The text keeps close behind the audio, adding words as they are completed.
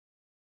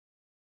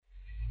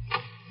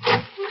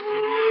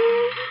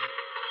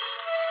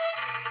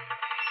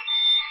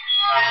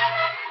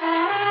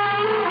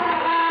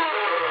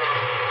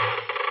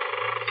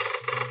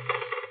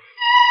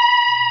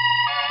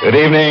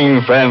Good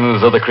evening,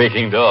 friends of the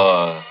creaking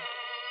door.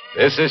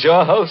 This is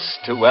your host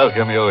to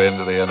welcome you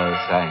into the Inner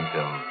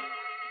Sanctum.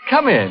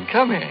 Come in,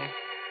 come in.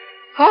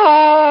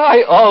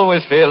 I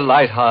always feel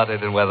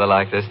lighthearted in weather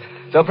like this,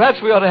 so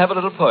perhaps we ought to have a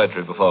little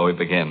poetry before we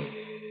begin.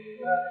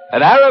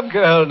 An Arab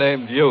girl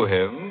named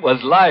Yuhim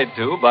was lied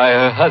to by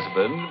her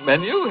husband,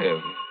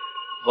 Menuhim.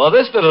 For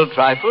this little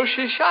trifle,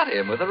 she shot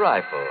him with a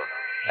rifle.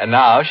 And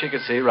now she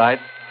can see right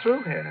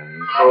through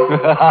him.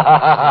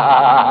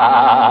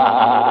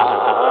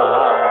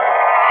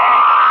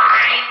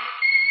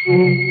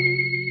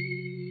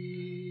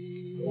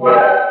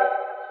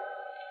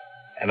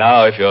 And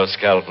now, if your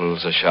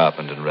scalpels are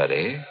sharpened and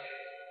ready,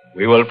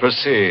 we will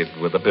proceed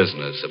with the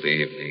business of the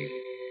evening.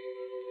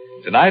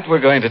 Tonight we're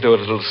going to do a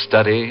little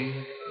study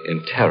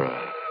in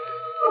terror.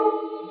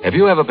 Have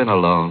you ever been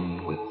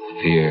alone with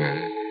fear?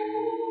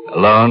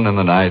 Alone in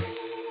the night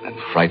and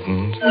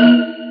frightened?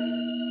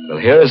 Well,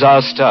 here is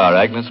our star,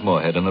 Agnes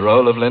Moorehead, in the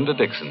role of Linda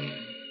Dixon,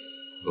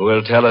 who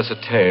will tell us a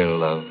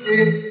tale of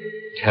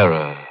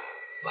terror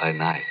by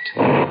night.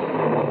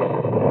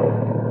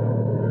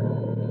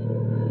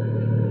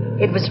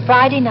 It was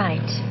Friday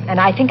night, and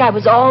I think I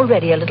was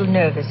already a little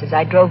nervous as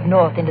I drove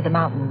north into the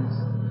mountains.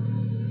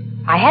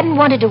 I hadn't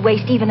wanted to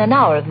waste even an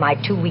hour of my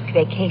 2-week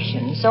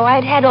vacation, so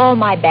I'd had all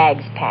my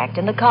bags packed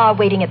and the car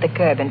waiting at the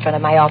curb in front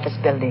of my office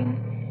building.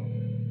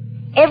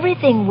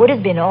 Everything would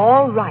have been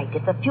all right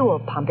if the fuel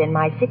pump in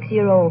my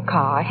 6-year-old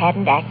car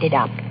hadn't acted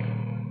up.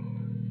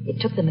 It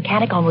took the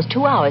mechanic almost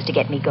 2 hours to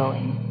get me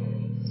going.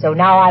 So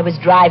now I was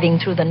driving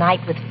through the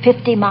night with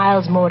 50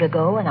 miles more to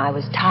go, and I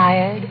was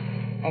tired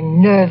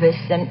and nervous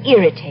and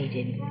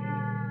irritated.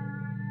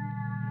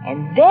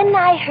 And then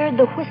I heard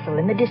the whistle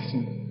in the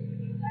distance.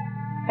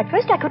 At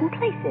first I couldn't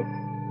place it.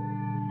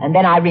 And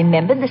then I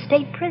remembered the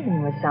state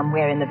prison was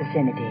somewhere in the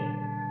vicinity.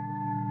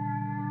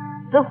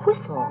 The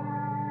whistle.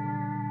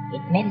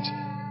 It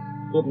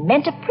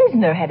meant a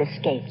prisoner had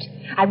escaped.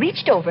 I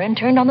reached over and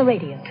turned on the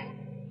radio.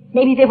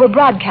 Maybe they were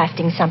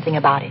broadcasting something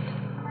about it.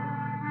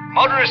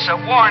 Motorists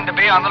are warned to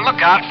be on the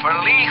lookout for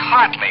Lee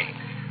Hartley,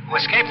 who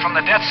escaped from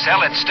the death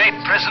cell at State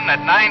Prison at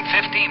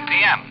 9:15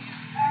 p.m.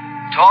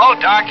 Tall,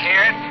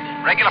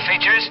 dark-haired, regular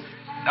features,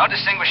 no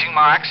distinguishing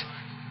marks.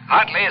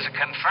 Hartley is a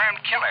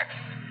confirmed killer.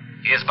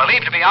 He is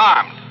believed to be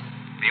armed.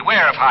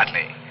 Beware of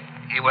Hartley.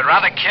 He would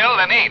rather kill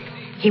than eat.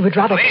 He would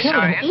rather Police kill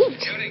are than eat.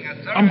 instituting a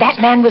thorough And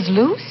that man was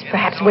loose,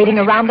 perhaps waiting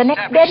around the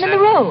next bend in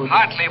the road.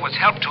 Hartley was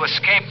helped to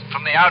escape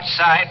from the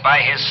outside by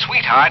his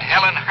sweetheart,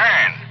 Helen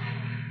Hearn,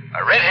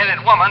 a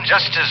red-headed woman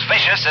just as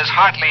vicious as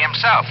Hartley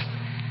himself.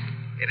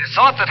 It is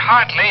thought that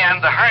Hartley and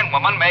the Hearn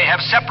woman may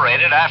have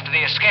separated after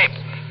the escape.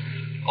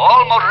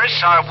 All motorists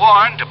are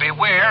warned to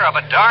beware of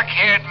a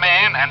dark-haired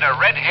man and a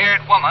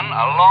red-haired woman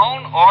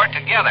alone or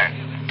together.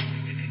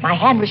 My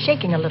hand was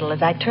shaking a little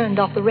as I turned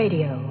off the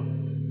radio.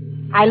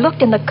 I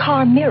looked in the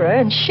car mirror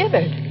and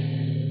shivered.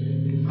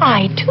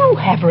 I, too,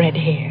 have red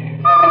hair.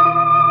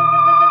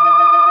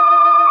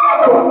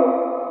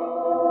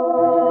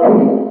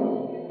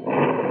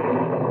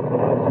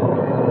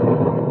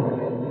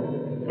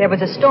 There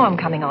was a storm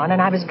coming on,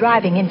 and I was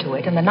driving into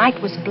it, and the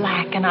night was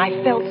black, and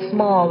I felt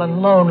small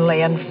and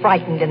lonely and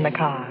frightened in the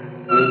car.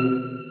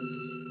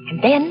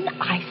 And then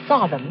I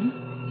saw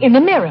them in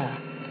the mirror,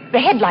 the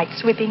headlights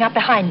sweeping up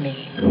behind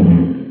me.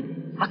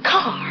 A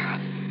car.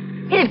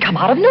 It had come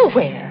out of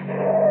nowhere.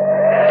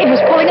 It was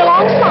pulling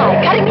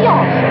alongside, cutting me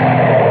off.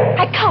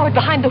 I cowered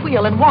behind the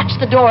wheel and watched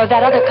the door of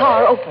that other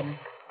car open.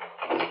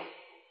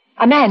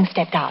 A man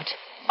stepped out.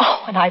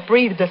 Oh, and I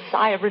breathed a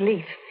sigh of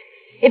relief.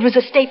 It was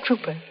a state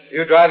trooper.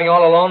 You driving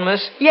all alone,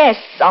 miss? Yes,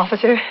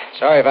 officer.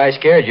 Sorry if I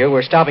scared you.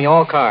 We're stopping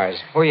all cars.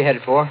 Where are you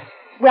headed for?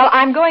 Well,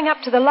 I'm going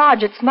up to the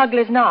lodge at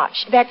Smuggler's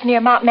Notch. That's near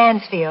Mount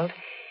Mansfield.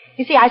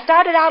 You see, I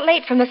started out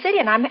late from the city,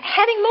 and I'm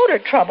having motor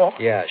trouble.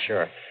 Yeah,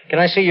 sure. Can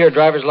I see your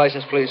driver's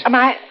license, please?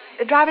 My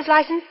driver's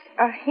license?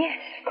 Yes,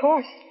 of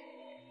course.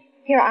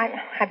 Here,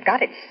 I've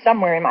got it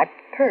somewhere in my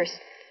purse.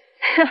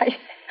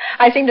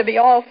 I seem to be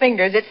all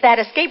fingers. It's that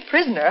escaped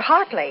prisoner,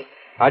 Hartley.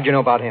 How'd you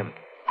know about him?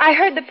 I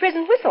heard the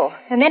prison whistle,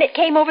 and then it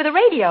came over the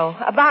radio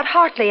about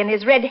Hartley and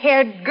his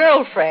red-haired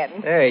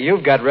girlfriend. Hey,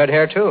 you've got red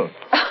hair, too.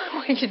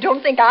 Oh, you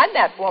don't think I'm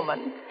that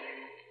woman?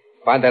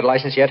 Find that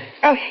license yet?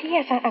 Oh,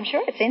 yes, I'm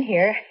sure it's in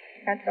here.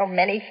 Got so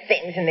many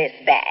things in this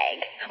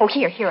bag. Oh,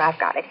 here, I've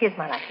got it. Here's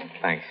my license.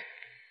 Thanks.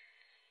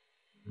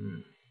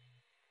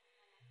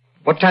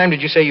 What time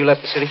did you say you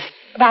left the city?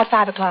 About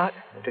 5 o'clock.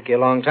 It took you a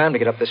long time to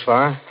get up this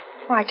far.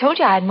 Well, I told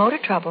you I had motor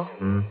trouble.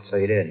 So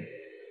you did.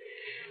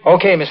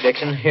 Okay, Miss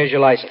Dixon, here's your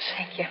license.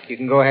 Thank you. You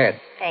can go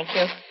ahead. Thank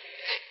you.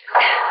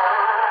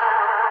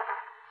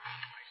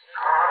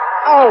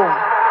 Oh,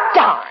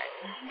 darn.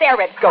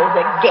 There it goes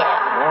again.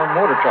 More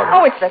motor trouble.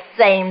 Oh, it's the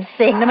same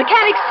thing. The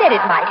mechanic said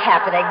it might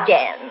happen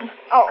again.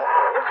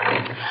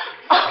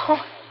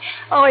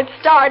 Oh, it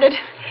started.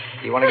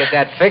 You want to get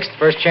that fixed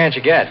first chance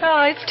you get.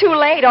 Oh, it's too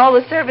late. All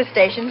the service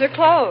stations are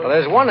closed. Well,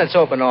 there's one that's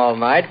open all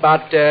night,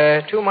 about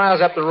 2 miles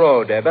up the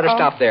road. Better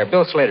stop there.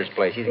 Bill Slater's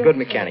place. He's a good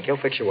mechanic. He'll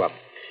fix you up.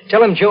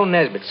 Tell him Joe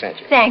Nesbitt sent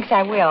you. Thanks,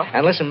 I will.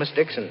 And listen, Miss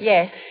Dixon.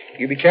 Yes.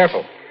 You be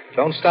careful.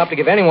 Don't stop to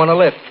give anyone a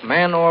lift,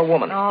 man or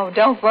woman. Oh,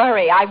 don't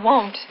worry. I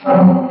won't.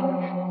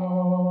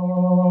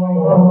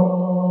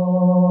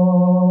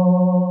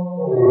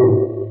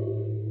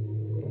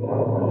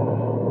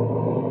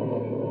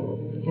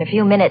 In a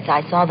few minutes,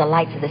 I saw the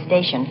lights of the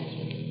station.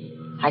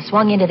 I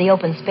swung into the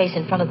open space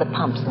in front of the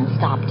pumps and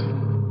stopped.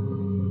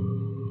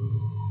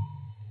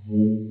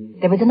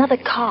 There was another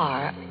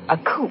car, a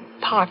coupe,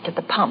 parked at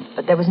the pump,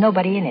 but there was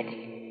nobody in it.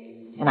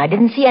 And I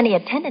didn't see any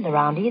attendant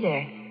around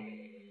either.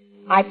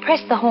 I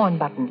pressed the horn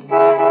button.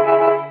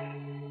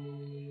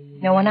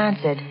 No one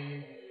answered.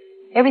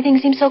 Everything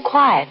seemed so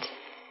quiet.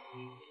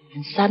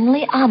 And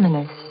suddenly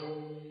ominous.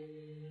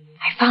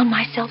 I found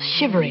myself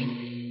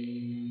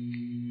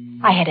shivering.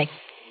 I had a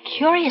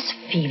curious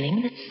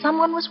feeling that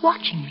someone was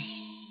watching me.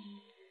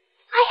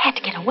 I had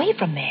to get away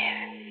from there.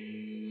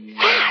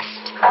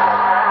 Fast.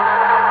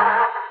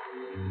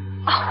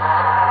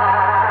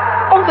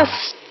 Oh, the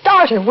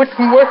starter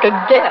wouldn't work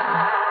again.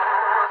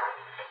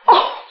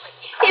 Oh,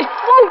 it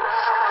won't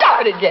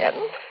start again.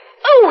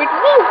 Oh, it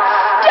won't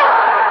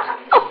start.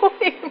 Oh,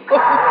 it won't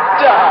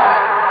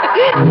start.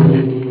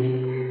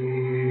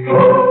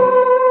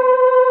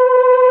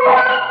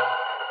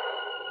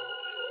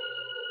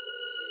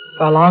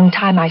 For a long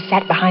time, I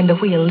sat behind the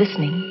wheel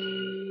listening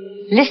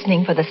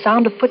for the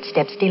sound of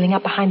footsteps stealing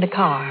up behind the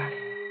car.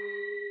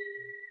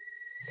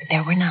 But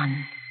there were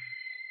none.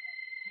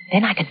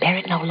 Then I could bear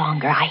it no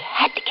longer. I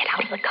had to get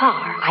out of the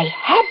car. I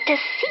had to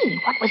see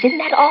what was in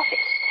that office.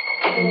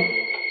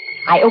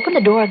 I opened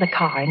the door of the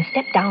car and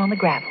stepped down on the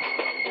gravel.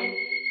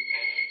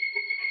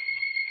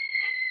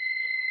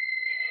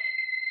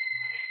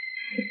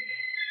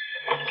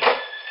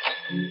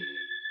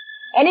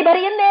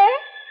 Anybody in there?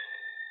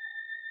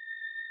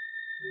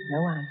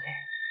 No answer.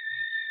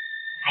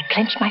 I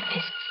clenched my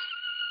fists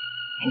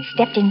and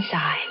stepped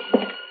inside.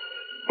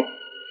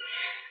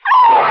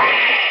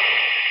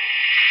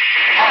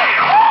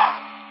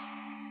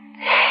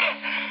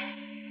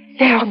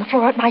 There on the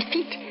floor at my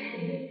feet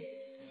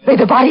lay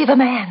the body of a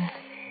man.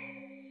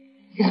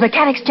 His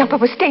mechanic's jumper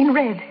was stained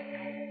red.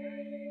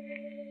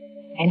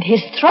 And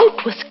his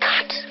throat was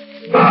cut.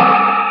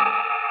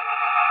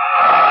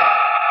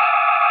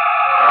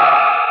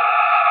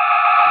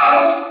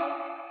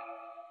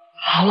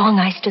 How long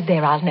I stood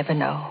there, I'll never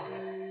know.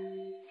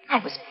 I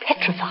was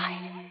petrified.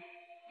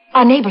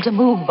 Unable to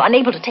move,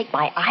 unable to take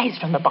my eyes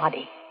from the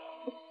body.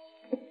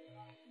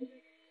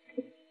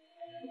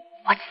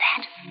 What's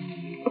that?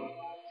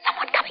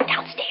 Someone coming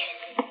downstairs.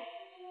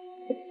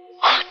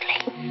 Hartley.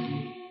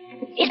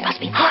 It must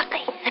be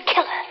Hartley, the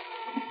killer.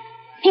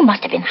 He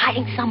must have been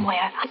hiding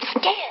somewhere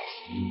upstairs.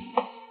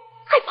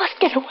 I must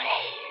get away.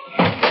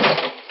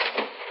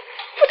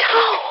 But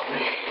how?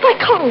 My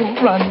car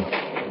won't run.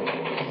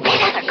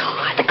 That other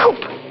car, the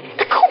coupe.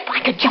 The coupe, I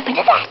could jump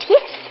into that,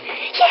 yes.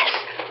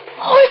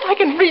 Oh, if I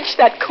can reach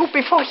that coupe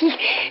before he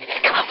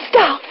comes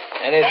down.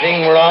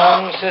 Anything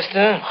wrong,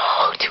 sister?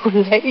 Oh, too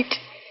late.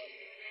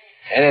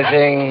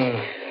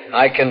 Anything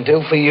I can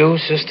do for you,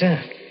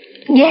 sister?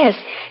 Yes,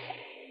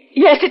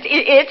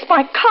 it's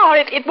my car.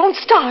 It won't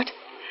start.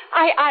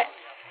 I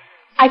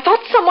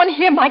thought someone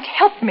here might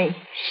help me.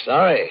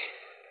 Sorry.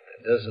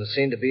 There doesn't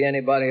seem to be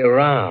anybody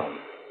around.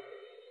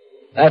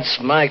 That's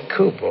my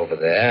coupe over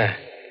there.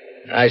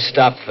 I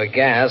stopped for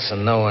gas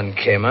and no one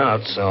came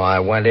out, so I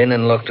went in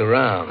and looked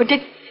around. But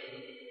did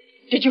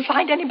you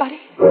find anybody?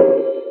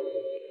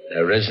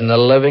 There isn't a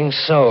living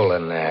soul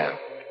in there.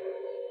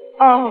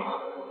 Oh.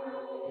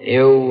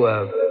 You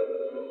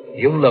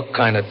look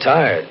kind of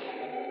tired.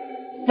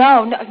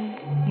 No,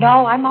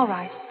 I'm all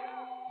right.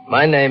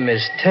 My name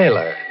is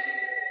Taylor.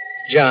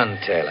 John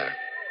Taylor.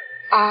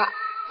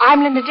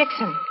 I'm Linda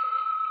Dixon.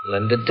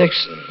 Linda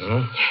Dixon,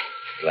 hmm?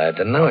 Glad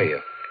to know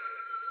you.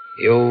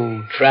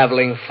 You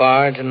traveling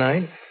far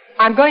tonight?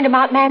 I'm going to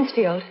Mount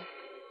Mansfield,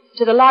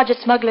 to the lodge at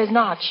Smuggler's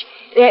Notch.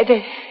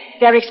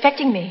 They're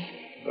expecting me.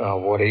 Oh,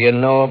 what do you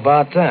know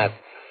about that?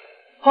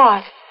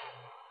 What?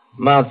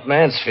 Mount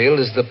Mansfield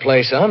is the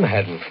place I'm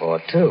heading for,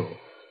 too.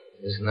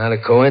 Isn't that a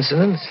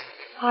coincidence?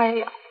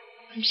 I'm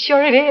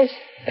sure it is.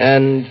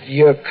 And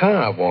your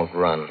car won't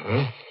run,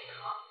 hmm?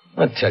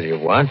 I'll tell you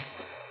what.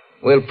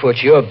 We'll put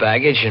your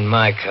baggage in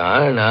my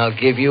car, and I'll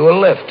give you a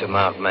lift to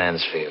Mount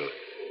Mansfield.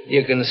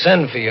 You can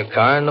send for your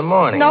car in the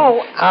morning.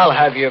 No. I'll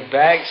have your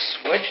bags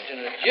switched in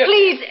a jiffy.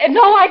 Please,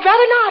 no, I'd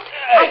rather not.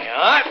 There you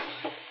are.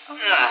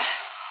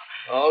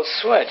 All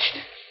switched.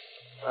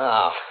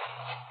 Now,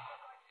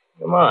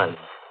 come on.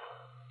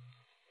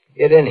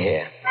 Get in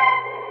here.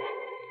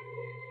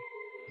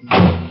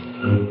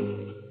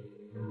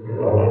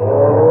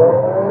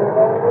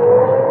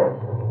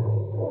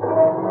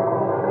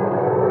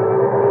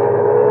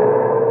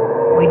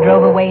 We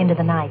drove away into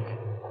the night,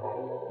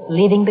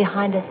 leaving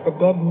behind us the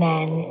dead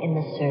man in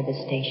the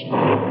service station.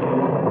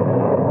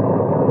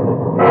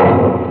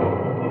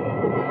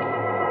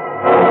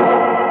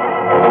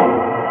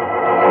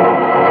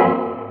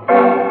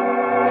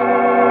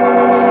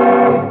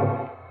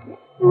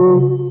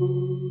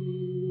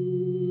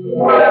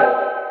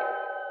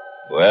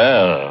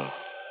 Well,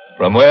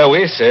 from where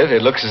we face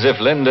it looks as if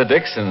Linda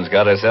Dixon's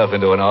got herself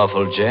into an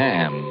awful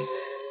jam.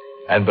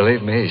 And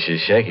believe me, she's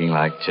shaking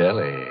like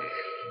jelly.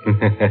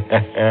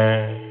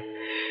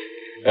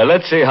 Now,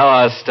 let's see how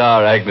our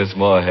star Agnes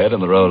Moorehead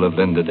in the role of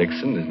Linda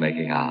Dixon is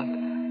making out.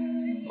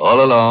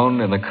 All alone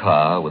in the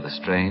car with a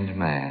strange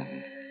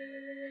man.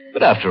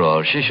 But after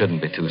all, she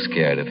shouldn't be too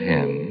scared of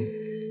him.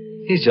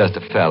 He's just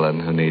a felon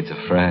who needs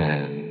a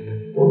friend.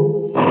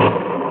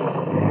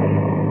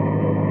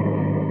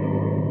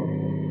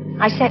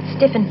 I sat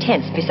stiff and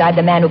tense beside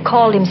the man who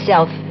called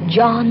himself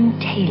John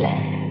Taylor.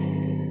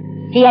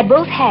 He had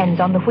both hands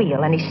on the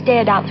wheel, and he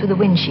stared out through the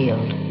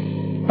windshield.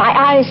 My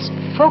eyes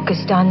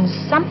focused on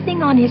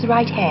something on his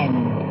right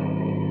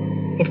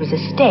hand. It was a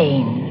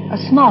stain, a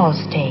small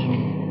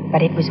stain,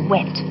 but it was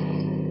wet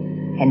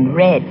and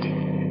red.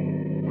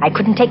 I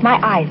couldn't take my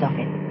eyes off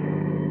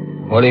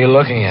it. What are you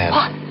looking at?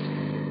 What?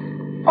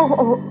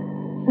 Oh,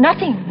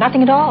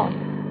 nothing at all.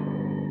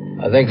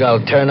 I think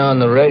I'll turn on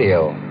the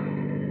radio.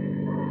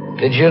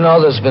 Did you know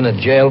there's been a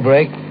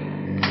jailbreak?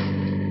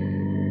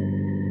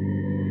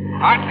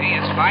 Hartley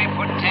is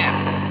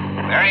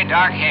 5'10", very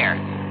dark hair.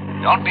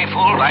 Don't be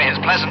fooled by his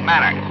pleasant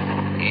manner.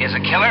 He is a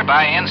killer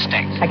by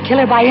instinct. A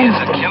killer by He is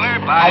instinct. a killer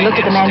by I looked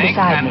at the man instinct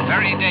beside and me.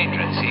 very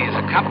dangerous. He is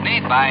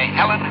accompanied by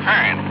Helen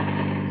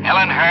Hearn.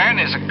 Helen Hearn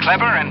is a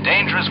clever and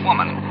dangerous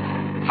woman.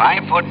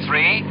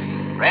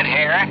 5'3", red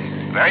hair,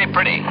 very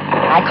pretty.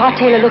 I caught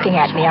Taylor looking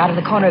at me out of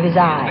the corner of his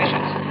eye.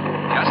 Vicious.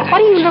 Just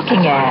What as are you vicious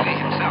looking as at? Hartley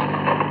himself.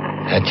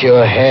 At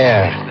your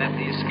hair. That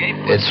the escape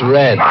was It's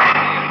red.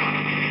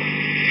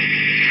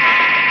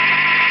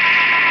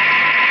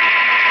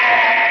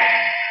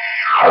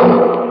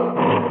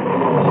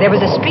 There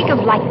was a streak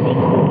of lightning,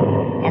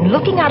 and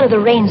looking out of the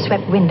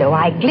rain-swept window,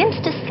 I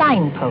glimpsed a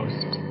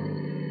signpost.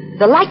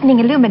 The lightning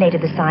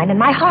illuminated the sign, and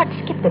my heart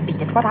skipped a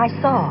beat at what I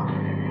saw.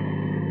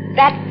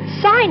 That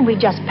sign we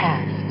just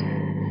passed.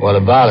 What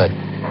about it?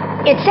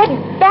 It said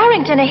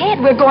Barrington ahead.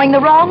 We're going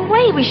the wrong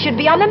way. We should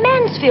be on the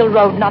Mansfield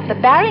Road, not the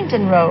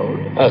Barrington Road.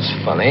 That's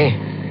funny.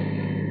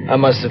 I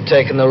must have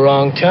taken the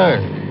wrong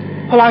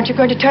turn. Well, aren't you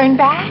going to turn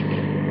back?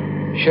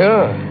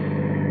 Sure.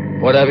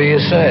 Whatever you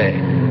say.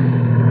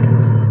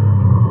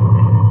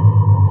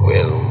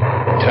 We'll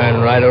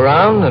turn right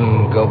around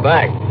and go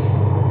back.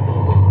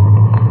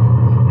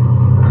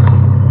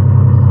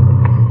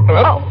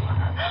 Oh,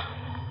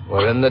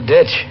 We're in the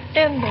ditch.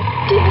 in the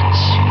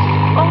ditch.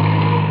 Oh.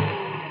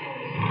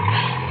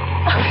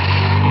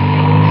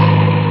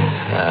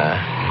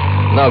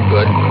 No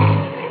good.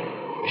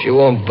 She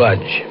won't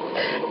budge.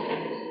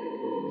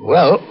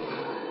 Well,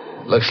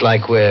 looks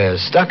like we're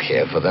stuck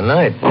here for the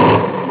night.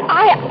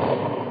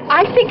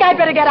 I think I'd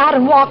better get out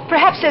and walk.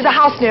 Perhaps there's a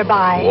house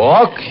nearby.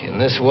 Walk in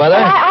this weather?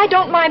 I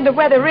don't mind the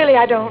weather, really,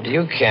 I don't.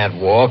 You can't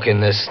walk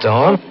in this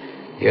storm.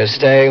 You're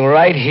staying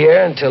right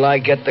here until I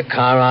get the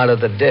car out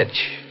of the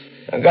ditch.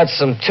 I've got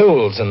some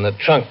tools in the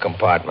trunk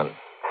compartment.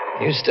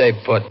 You stay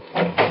put.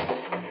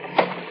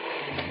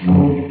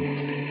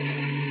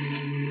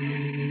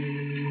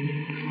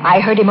 I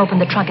heard him open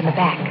the trunk in the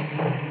back.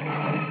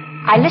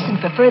 I listened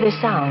for further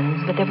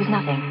sounds, but there was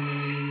nothing.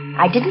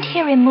 I didn't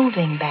hear him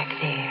moving back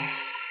there.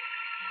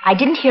 I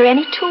didn't hear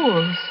any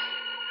tools.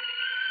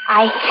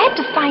 I had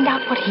to find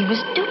out what he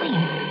was doing.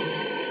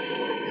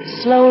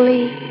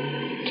 Slowly,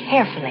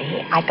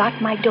 carefully, I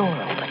got my door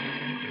open.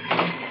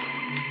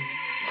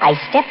 I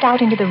stepped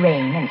out into the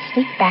rain and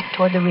sneaked back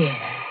toward the rear.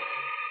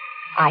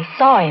 I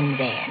saw him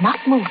there, not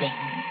moving,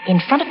 in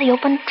front of the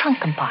open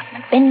trunk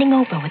compartment, bending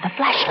over with a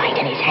flashlight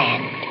in his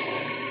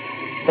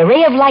hand. The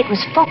ray of light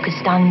was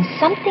focused on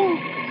something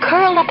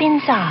curled up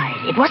inside.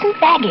 It wasn't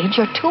baggage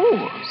or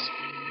tools.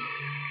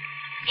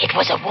 It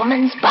was a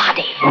woman's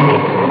body.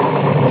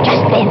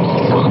 Just then he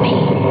saw me.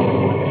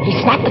 He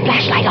snapped the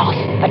flashlight off,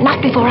 but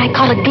not before I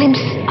caught a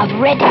glimpse of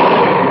red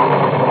hair.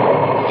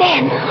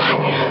 Then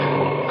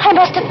I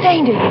must have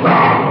fainted.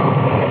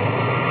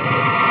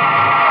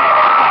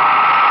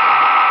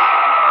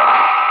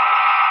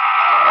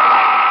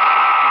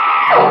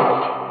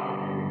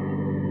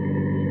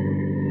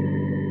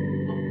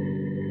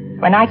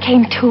 When I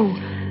came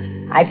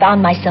to, I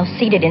found myself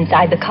seated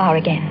inside the car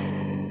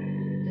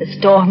again. The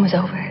storm was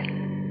over.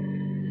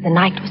 The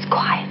night was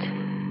quiet.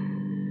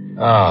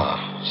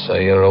 Oh, so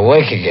you're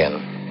awake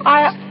again.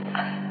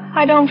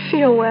 I don't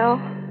feel well.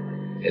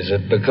 Is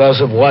it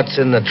because of what's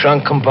in the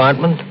trunk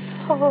compartment?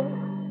 Oh,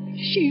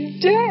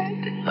 she's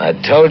dead. I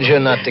told you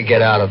not to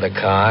get out of the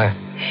car.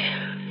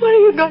 What are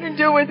you going to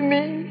do with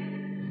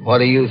me? What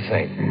do you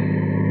think?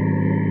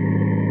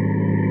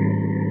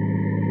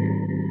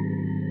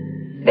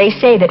 They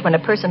say that when a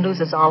person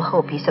loses all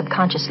hope, he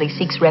subconsciously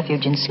seeks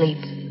refuge in sleep.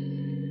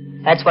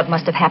 That's what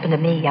must have happened to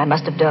me. I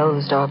must have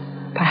dozed, or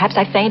perhaps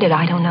I fainted,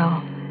 I don't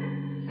know.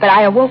 But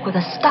I awoke with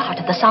a start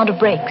at the sound of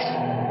brakes.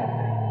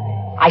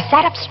 I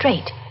sat up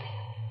straight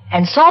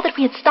and saw that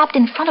we had stopped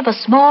in front of a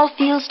small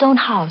fieldstone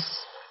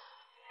house.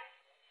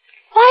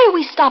 Why are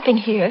we stopping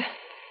here?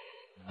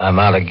 I'm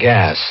out of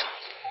gas.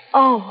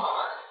 Oh.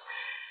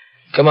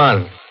 Come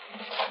on.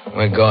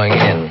 We're going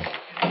in.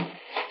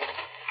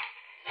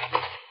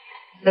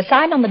 The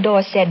sign on the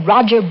door said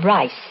Roger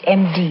Bryce,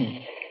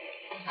 M.D.,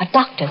 a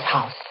doctor's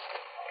house.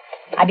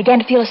 I began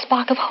to feel a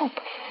spark of hope.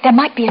 There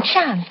might be a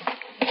chance.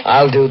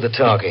 I'll do the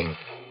talking.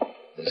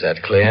 Is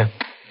that clear?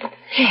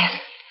 Yes.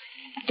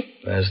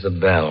 Where's the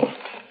bell?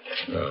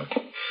 No.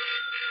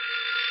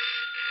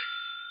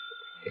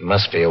 He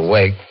must be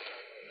awake.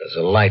 There's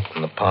a light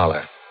in the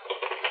parlor.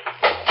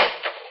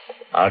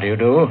 How do you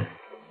do?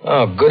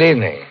 Oh, good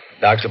evening.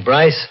 Dr.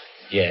 Bryce?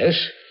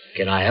 Yes.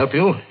 Can I help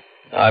you?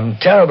 I'm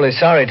terribly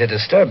sorry to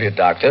disturb you,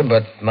 Doctor,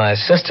 but my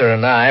sister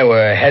and I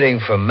were heading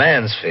for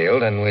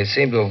Mansfield, and we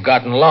seem to have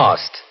gotten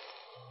lost.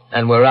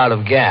 And we're out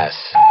of gas.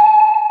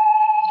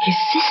 His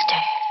sister.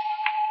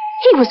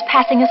 He was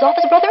passing us off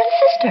as brother and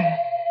sister.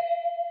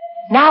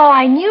 Now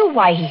I knew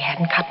why he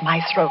hadn't cut my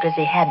throat as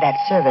he had that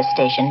service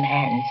station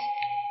man's.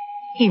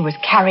 He was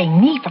carrying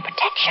me for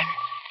protection.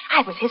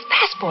 I was his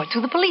passport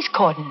through the police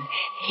cordon.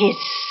 His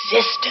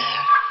sister.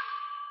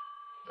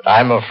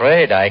 I'm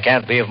afraid I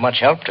can't be of much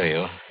help to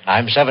you.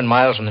 I'm 7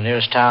 miles from the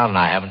nearest town, and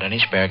I haven't any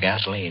spare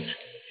gasoline.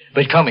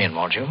 But come in,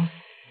 won't you?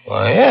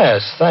 Why,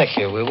 yes, thank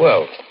you, we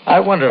will. I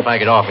wonder if I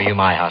could offer you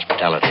my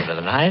hospitality for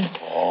the night.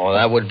 Oh,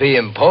 that would be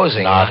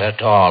imposing. Not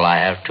at all. I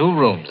have 2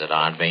 rooms that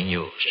aren't being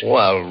used.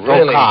 Well,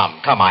 really... Oh,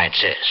 come, I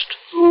insist.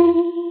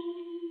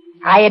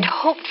 I had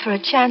hoped for a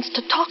chance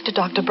to talk to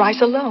Dr.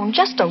 Bryce alone,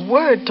 just a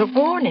word to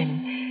warn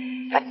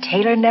him. But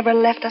Taylor never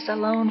left us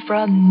alone for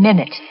a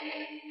minute.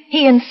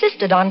 He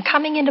insisted on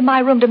coming into my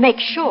room to make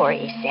sure,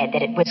 he said,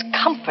 that it was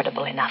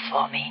comfortable enough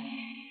for me.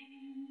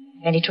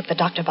 Then he took the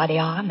doctor by the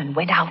arm and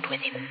went out with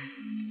him.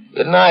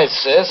 Good night,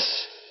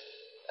 sis.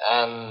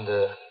 And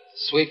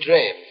sweet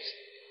dreams.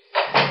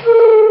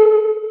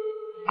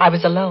 I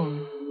was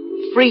alone,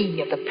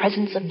 free of the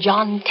presence of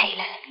John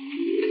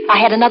Taylor. I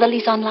had another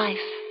lease on life.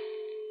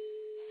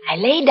 I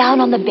lay down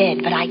on the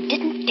bed, but I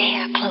didn't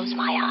dare close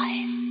my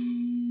eyes.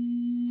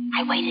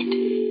 I waited,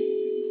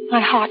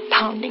 my heart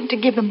pounding to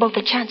give them both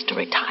a chance to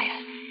retire.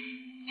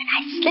 And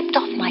I slipped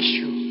off my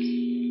shoes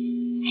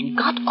and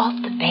got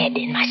off the bed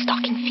in my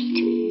stocking feet.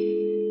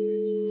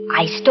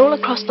 I stole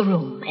across the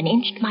room and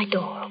inched my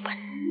door open.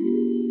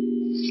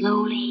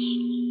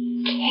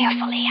 Slowly,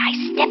 carefully, I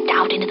stepped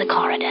out into the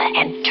corridor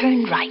and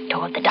turned right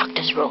toward the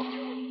doctor's room.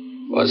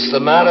 What's the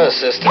matter,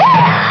 sister?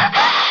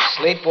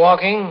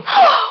 Sleepwalking?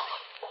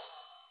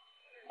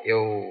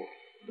 You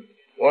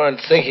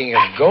weren't thinking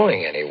of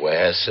going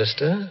anywhere,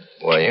 sister,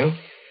 were you?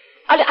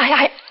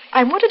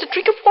 I wanted a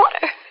drink of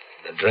water.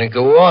 A drink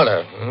of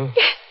water, huh?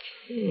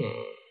 In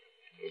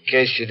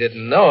case you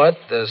didn't know it,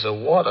 there's a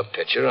water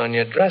pitcher on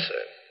your dresser.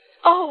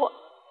 Oh,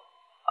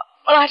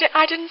 well,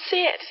 I didn't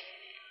see it.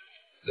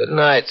 Good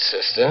night,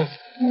 sister.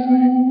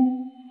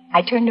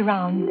 I turned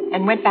around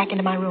and went back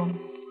into my room.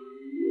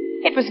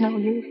 It was no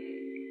use.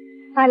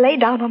 I lay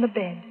down on the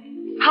bed.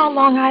 How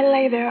long I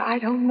lay there, I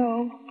don't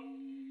know.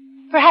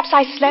 Perhaps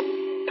I slept,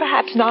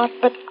 perhaps not,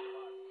 but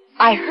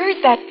I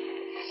heard that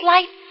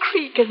slight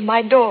creak as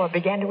my door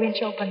began to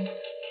inch open.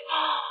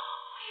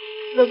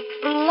 The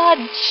blood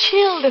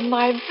chilled in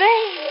my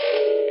veins.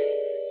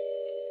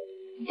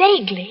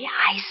 Vaguely,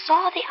 I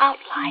saw the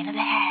outline of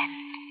the hand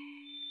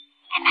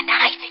and the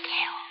knife it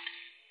held.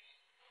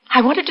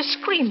 I wanted to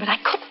scream, but I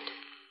couldn't.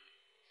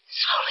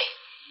 Slowly,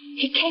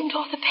 he came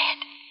toward the bed.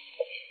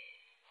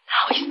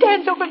 Now he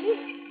stands over me.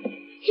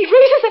 He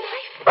raises a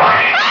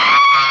knife.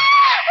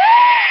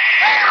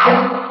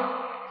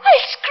 I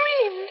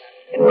screamed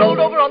and rolled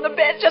over on the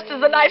bed just as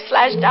the knife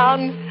slashed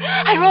down.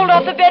 I rolled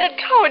off the bed and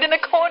cowered in a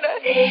corner.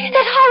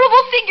 That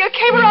horrible figure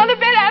came around the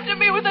bed after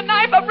me with a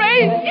knife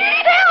upraised.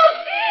 Help!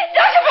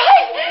 Dr.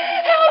 Bryce!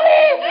 Help me!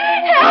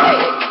 Help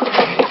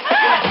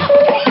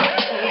me!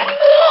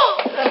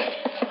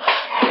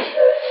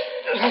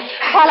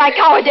 While I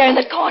cowered there in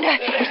the corner,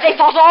 they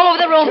fought all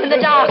over the room in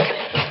the dark.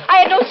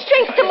 I had no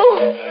strength to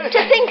move, to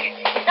think,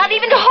 not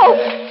even to hope.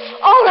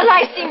 All the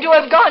life seemed to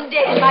have gone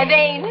dead in my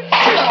veins.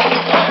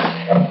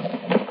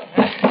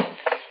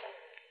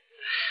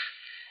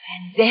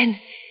 And then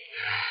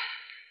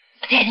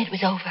it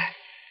was over.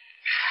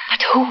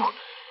 But who?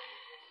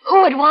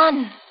 Who had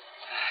won?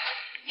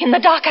 In the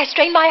dark, I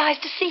strained my eyes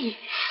to see.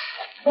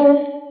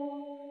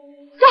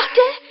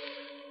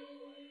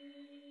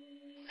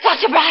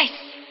 Dr. Bryce.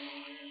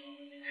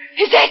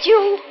 Is that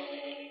you?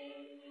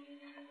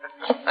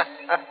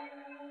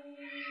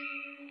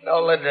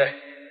 No, Linda.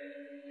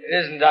 It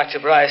isn't Dr.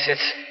 Bryce.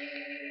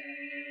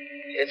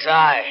 It's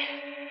I.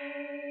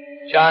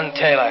 John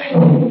Taylor.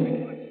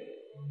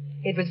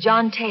 It was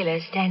John Taylor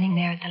standing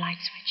there at the light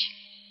switch.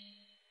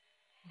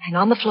 And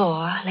on the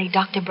floor lay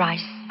Dr.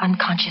 Bryce,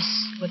 unconscious,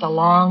 with a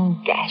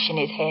long gash in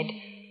his head.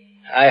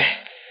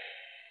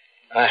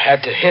 I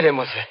had to hit him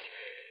with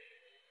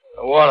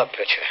a water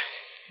pitcher.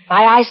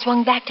 My eyes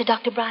swung back to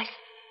Dr. Bryce,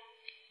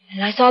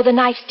 and I saw the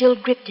knife still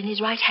gripped in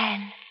his right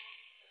hand.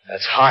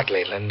 That's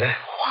Hartley, Linda.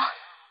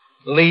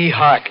 What? Lee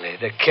Hartley,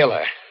 the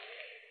killer.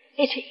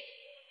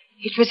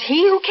 It was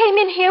he who came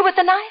in here with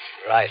the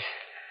knife? Right.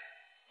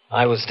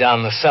 I was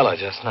down the cellar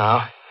just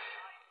now.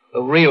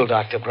 The real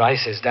Dr.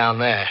 Bryce is down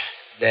there,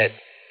 dead.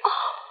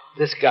 Oh.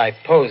 This guy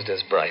posed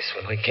as Bryce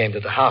when we came to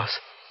the house.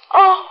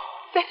 Oh,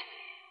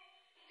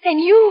 then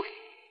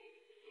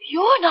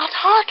you're not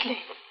Hartley.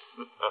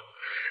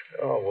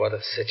 Oh, what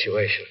a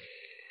situation.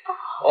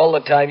 All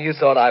the time you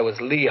thought I was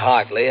Lee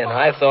Hartley, and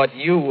I thought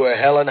you were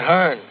Helen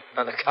Hearn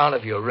on account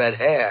of your red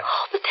hair.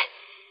 Oh,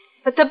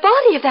 but the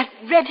body of that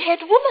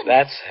red-haired woman.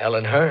 That's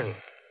Helen Hearn.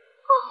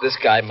 This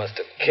guy must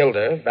have killed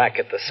her back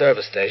at the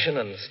service station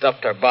and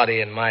stuffed her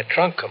body in my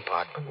trunk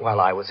compartment while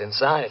I was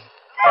inside.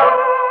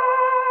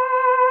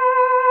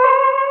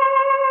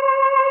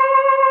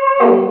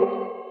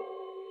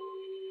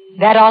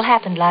 That all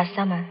happened last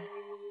summer.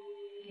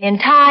 In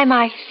time,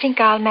 I think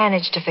I'll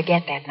manage to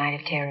forget that night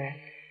of terror.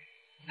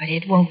 But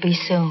it won't be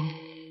soon.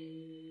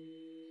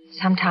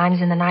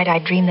 Sometimes in the night I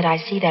dream that I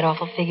see that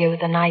awful figure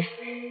with a knife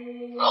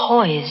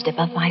poised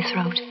above my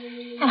throat.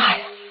 And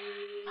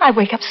I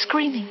wake up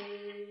screaming.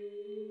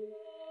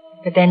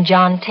 But then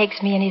John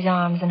takes me in his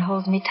arms and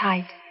holds me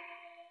tight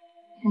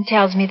and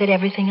tells me that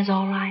everything is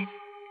all right.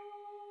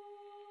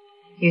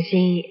 You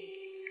see,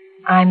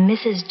 I'm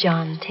Mrs.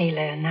 John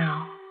Taylor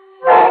now.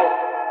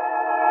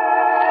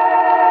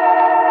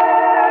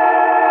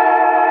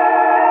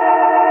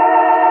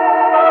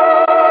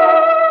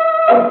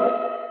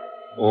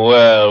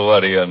 Well, what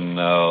do you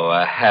know?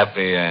 A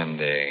happy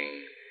ending.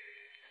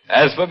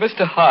 As for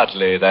Mr.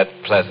 Hartley, that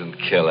pleasant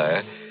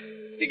killer,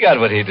 he got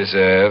what he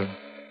deserved.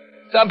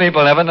 Some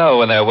people never know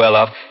when they're well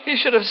off. He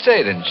should have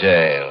stayed in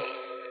jail,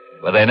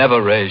 where they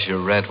never raise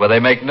your rent, where they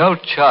make no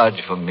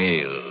charge for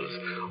meals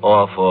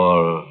or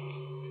for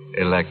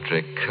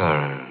electric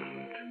current.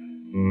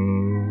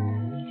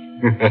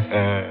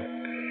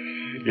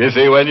 You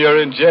see, when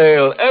you're in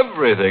jail,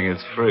 everything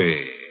is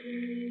free.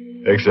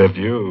 Except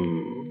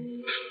you.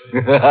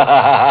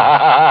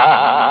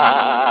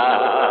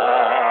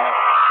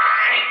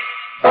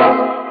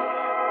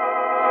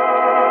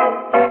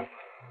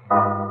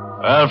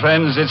 Well,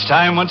 friends, it's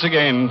time once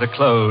again to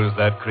close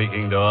that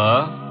creaking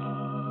door.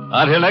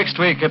 Until next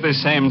week at the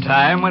same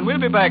time, when we'll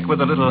be back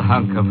with a little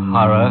hunk of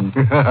horror.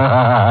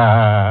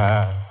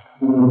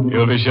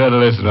 You'll be sure to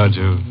listen, won't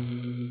you?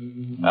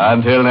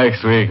 Until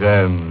next week,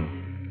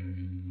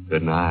 then.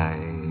 Good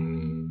night.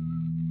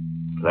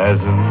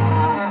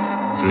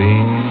 Pleasant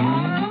dreams.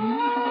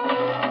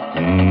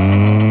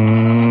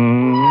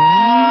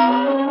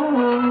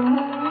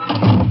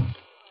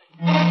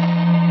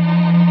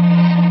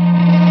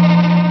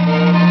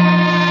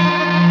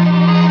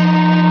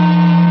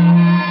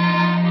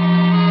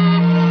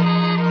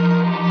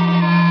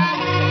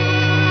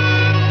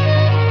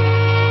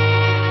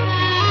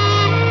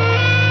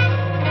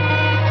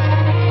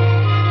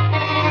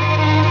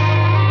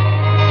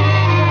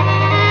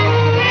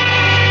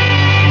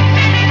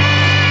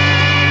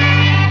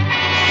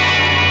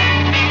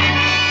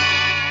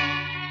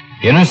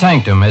 Inner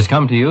Sanctum has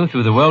come to you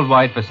through the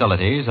worldwide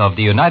facilities of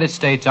the United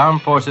States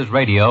Armed Forces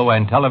Radio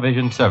and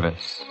Television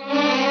Service.